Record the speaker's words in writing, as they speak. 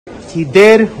He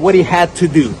did what he had to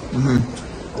do.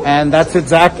 And that's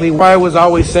exactly why I was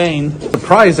always saying,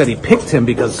 surprised that he picked him,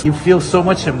 because you feel so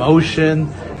much emotion.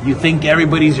 You think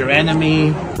everybody's your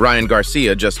enemy. Ryan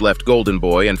Garcia just left Golden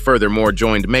Boy and furthermore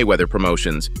joined Mayweather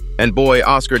Promotions, and boy,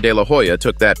 Oscar De La Hoya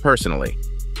took that personally.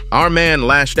 Our man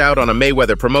lashed out on a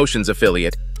Mayweather Promotions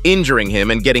affiliate, injuring him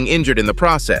and getting injured in the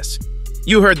process.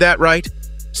 You heard that right?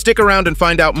 Stick around and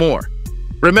find out more.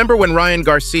 Remember when Ryan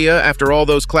Garcia, after all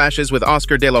those clashes with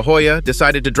Oscar De La Hoya,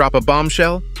 decided to drop a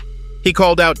bombshell? He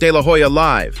called out De La Hoya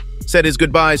live, said his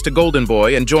goodbyes to Golden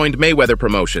Boy, and joined Mayweather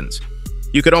Promotions.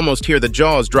 You could almost hear the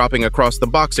jaws dropping across the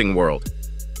boxing world.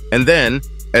 And then,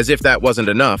 as if that wasn't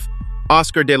enough,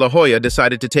 Oscar De La Hoya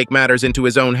decided to take matters into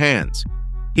his own hands.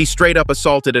 He straight up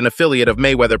assaulted an affiliate of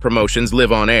Mayweather Promotions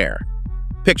live on air.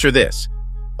 Picture this: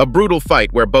 a brutal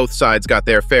fight where both sides got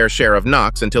their fair share of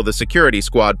knocks until the security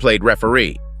squad played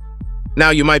referee. Now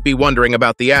you might be wondering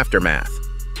about the aftermath.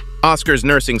 Oscar's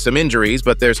nursing some injuries,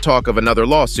 but there's talk of another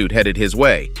lawsuit headed his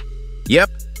way. Yep,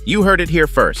 you heard it here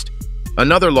first.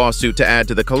 Another lawsuit to add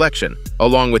to the collection,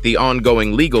 along with the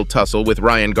ongoing legal tussle with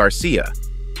Ryan Garcia.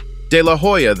 De La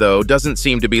Hoya, though, doesn't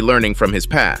seem to be learning from his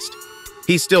past.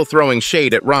 He's still throwing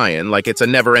shade at Ryan like it's a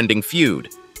never-ending feud.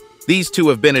 These two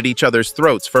have been at each other's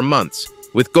throats for months,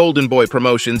 with Golden Boy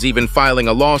Promotions even filing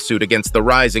a lawsuit against the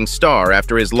rising star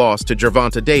after his loss to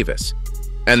Gervonta Davis.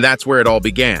 And that's where it all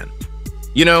began.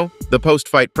 You know, the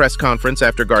post-fight press conference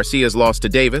after Garcia's loss to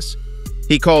Davis?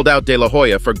 He called out De La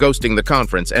Hoya for ghosting the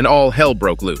conference, and all hell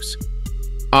broke loose.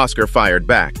 Oscar fired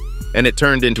back, and it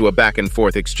turned into a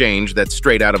back-and-forth exchange that's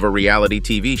straight out of a reality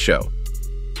TV show.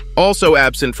 Also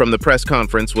absent from the press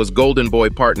conference was Golden Boy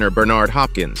partner Bernard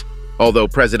Hopkins, although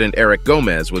President Eric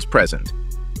Gomez was present.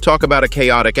 Talk about a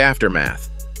chaotic aftermath.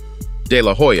 De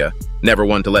La Hoya, never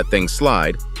one to let things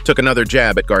slide, took another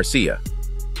jab at Garcia.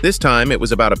 This time, it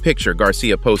was about a picture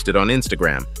Garcia posted on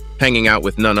Instagram, hanging out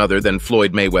with none other than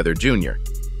Floyd Mayweather Jr.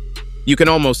 You can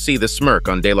almost see the smirk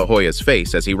on De La Hoya's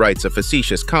face as he writes a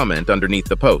facetious comment underneath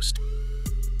the post.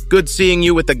 "Good seeing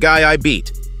you with the guy I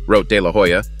beat," wrote De La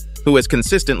Hoya, who has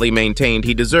consistently maintained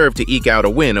he deserved to eke out a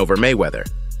win over Mayweather.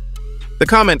 The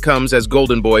comment comes as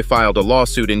Golden Boy filed a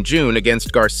lawsuit in June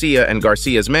against Garcia and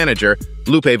Garcia's manager,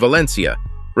 Lupe Valencia,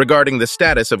 regarding the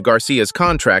status of Garcia's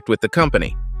contract with the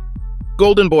company.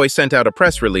 Golden Boy sent out a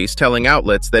press release telling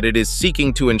outlets that it is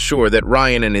seeking to ensure that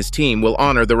Ryan and his team will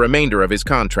honor the remainder of his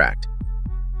contract.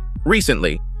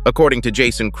 Recently, according to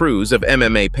Jason Cruz of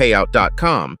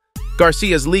MMApayout.com,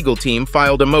 Garcia's legal team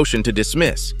filed a motion to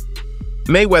dismiss.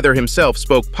 Mayweather himself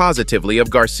spoke positively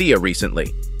of Garcia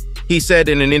recently. He said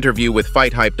in an interview with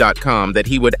FightHype.com that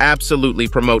he would absolutely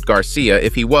promote Garcia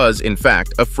if he was, in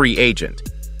fact, a free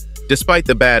agent. Despite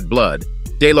the bad blood,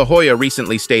 De La Hoya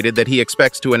recently stated that he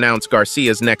expects to announce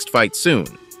Garcia's next fight soon.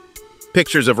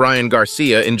 Pictures of Ryan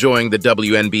Garcia enjoying the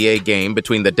WNBA game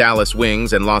between the Dallas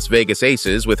Wings and Las Vegas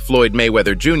Aces with Floyd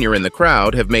Mayweather Jr. in the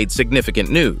crowd have made significant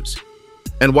news.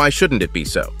 And why shouldn't it be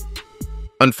so?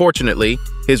 Unfortunately,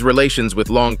 his relations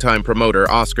with longtime promoter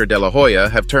Oscar De La Hoya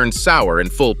have turned sour in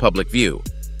full public view.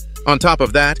 On top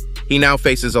of that, he now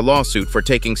faces a lawsuit for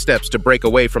taking steps to break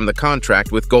away from the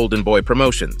contract with Golden Boy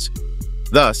Promotions.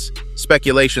 Thus,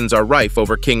 speculations are rife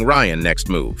over King Ryan's next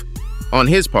move. On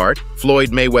his part,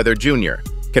 Floyd Mayweather Jr.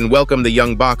 can welcome the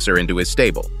young boxer into his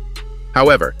stable.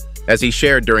 However, as he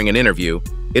shared during an interview,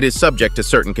 it is subject to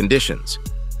certain conditions.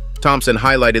 Thompson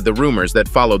highlighted the rumors that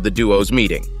followed the duo's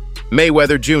meeting.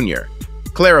 Mayweather Jr.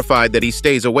 clarified that he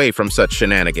stays away from such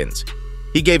shenanigans.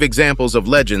 He gave examples of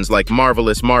legends like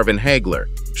Marvelous Marvin Hagler,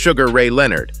 Sugar Ray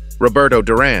Leonard, Roberto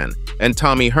Duran, and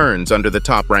Tommy Hearns under the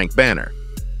Top Rank banner.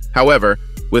 However,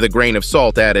 with a grain of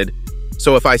salt added,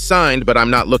 "So if I signed but I'm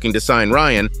not looking to sign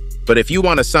Ryan, but if you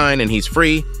want to sign and he's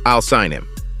free, I'll sign him.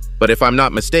 But if I'm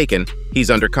not mistaken,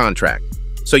 he's under contract.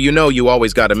 So you know you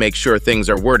always got to make sure things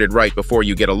are worded right before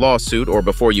you get a lawsuit or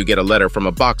before you get a letter from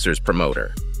a boxer's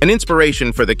promoter." An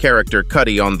inspiration for the character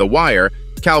Cuddy on The Wire,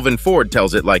 Calvin Ford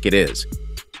tells it like it is.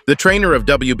 The trainer of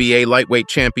WBA lightweight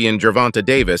champion Gervonta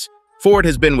Davis, Ford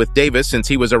has been with Davis since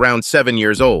he was around 7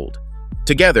 years old.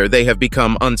 Together, they have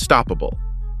become unstoppable.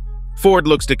 Ford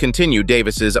looks to continue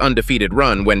Davis's undefeated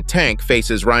run when Tank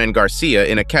faces Ryan Garcia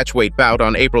in a catchweight bout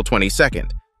on April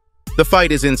 22nd. The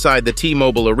fight is inside the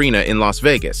T-Mobile Arena in Las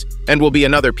Vegas and will be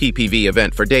another PPV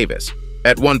event for Davis,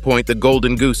 at one point the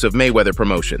Golden Goose of Mayweather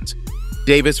Promotions.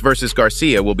 Davis vs.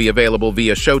 Garcia will be available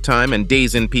via Showtime and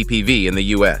DAZN PPV in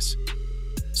the US.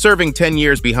 Serving 10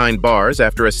 years behind bars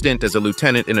after a stint as a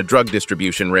lieutenant in a drug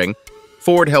distribution ring,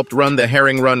 Ford helped run the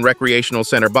Herring Run Recreational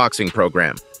Center boxing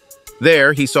program.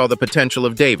 There, he saw the potential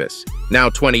of Davis. Now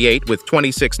 28 with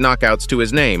 26 knockouts to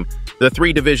his name, the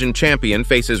three-division champion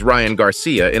faces Ryan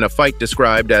Garcia in a fight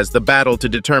described as the battle to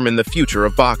determine the future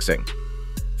of boxing.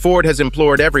 Ford has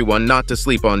implored everyone not to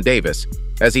sleep on Davis,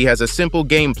 as he has a simple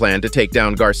game plan to take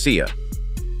down Garcia.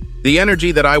 "The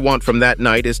energy that I want from that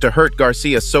night is to hurt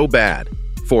Garcia so bad,"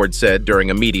 Ford said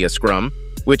during a media scrum,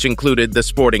 which included the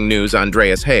Sporting News'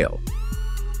 Andreas Hale.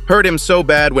 "Hurt him so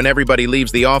bad when everybody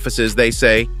leaves the offices they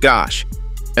say, 'Gosh,'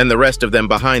 and the rest of them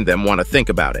behind them want to think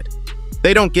about it.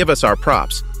 They don't give us our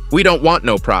props. We don't want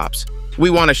no props. We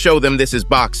want to show them this is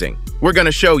boxing. We're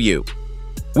gonna show you.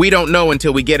 We don't know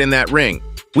until we get in that ring.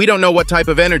 We don't know what type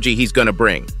of energy he's gonna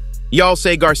bring. Y'all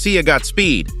say Garcia got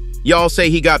speed. Y'all say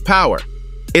he got power.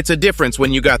 It's a difference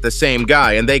when you got the same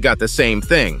guy and they got the same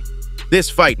thing. This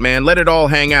fight, man, let it all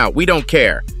hang out. We don't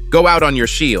care. Go out on your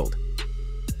shield."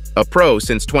 A pro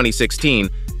since 2016,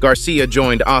 Garcia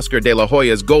joined Oscar De La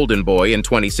Hoya's Golden Boy in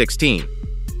 2016.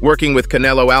 Working with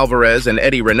Canelo Alvarez and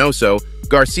Eddie Reynoso,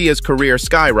 Garcia's career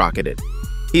skyrocketed.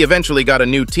 He eventually got a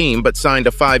new team but signed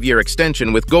a 5-year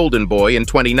extension with Golden Boy in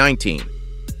 2019.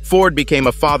 Ford became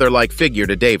a father-like figure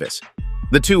to Davis.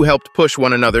 The two helped push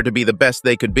one another to be the best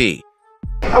they could be.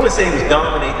 I would say he was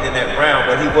dominating in that round,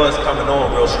 but he was coming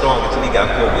on real strong until he got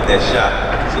caught with that shot.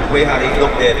 So the way how they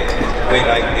looked at it, the way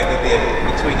like if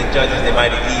between the judges, they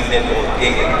might have evened it or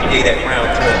gave that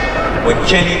round to him. When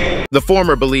Kenny... The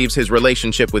former believes his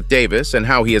relationship with Davis and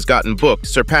how he has gotten booked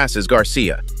surpasses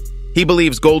Garcia. He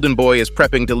believes Golden Boy is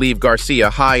prepping to leave Garcia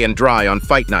high and dry on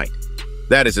fight night.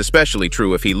 That is especially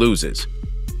true if he loses.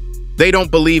 "They don't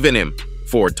believe in him,"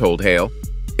 Ford told Hale.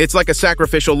 "It's like a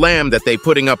sacrificial lamb that they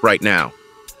putting up right now.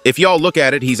 If y'all look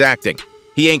at it, he's acting.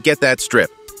 He ain't get that strip.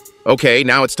 Okay,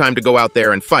 now it's time to go out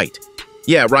there and fight."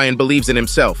 Yeah, Ryan believes in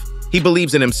himself. He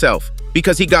believes in himself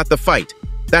because he got the fight.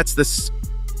 That's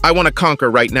I want to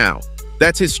conquer right now.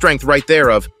 That's his strength right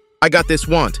there of, I got this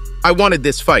want. I wanted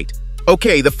this fight.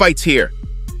 Okay, the fight's here.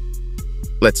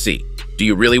 Let's see. Do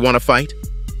you really want to fight?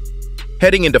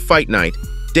 Heading into fight night,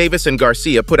 Davis and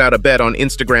Garcia put out a bet on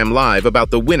Instagram Live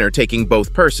about the winner taking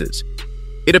both purses.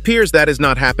 It appears that is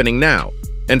not happening now,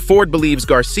 and Ford believes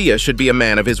Garcia should be a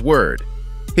man of his word.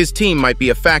 His team might be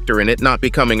a factor in it not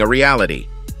becoming a reality.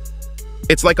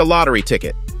 "It's like a lottery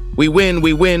ticket. We win,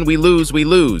 we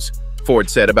lose," Ford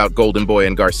said about Golden Boy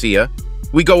and Garcia.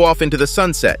 "We go off into the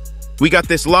sunset. We got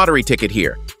this lottery ticket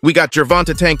here. We got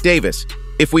Gervonta Tank Davis.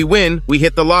 If we win, we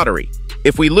hit the lottery.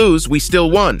 If we lose, we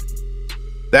still won.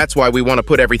 That's why we want to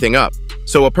put everything up,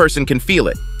 so a person can feel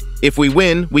it. If we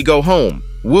win, we go home.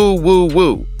 Woo, woo,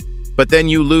 woo. But then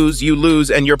you lose,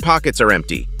 and your pockets are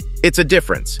empty. It's a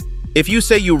difference. If you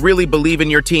say you really believe in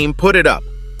your team, put it up.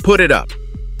 Put it up."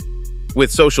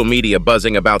 With social media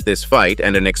buzzing about this fight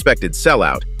and an expected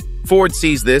sellout, Ford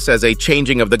sees this as a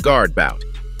changing of the guard bout.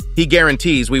 He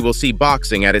guarantees we will see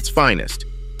boxing at its finest.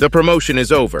 The promotion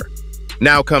is over.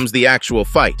 Now comes the actual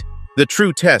fight, the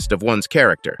true test of one's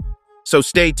character. So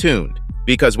stay tuned,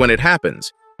 because when it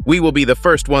happens, we will be the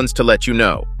first ones to let you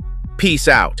know. Peace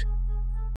out.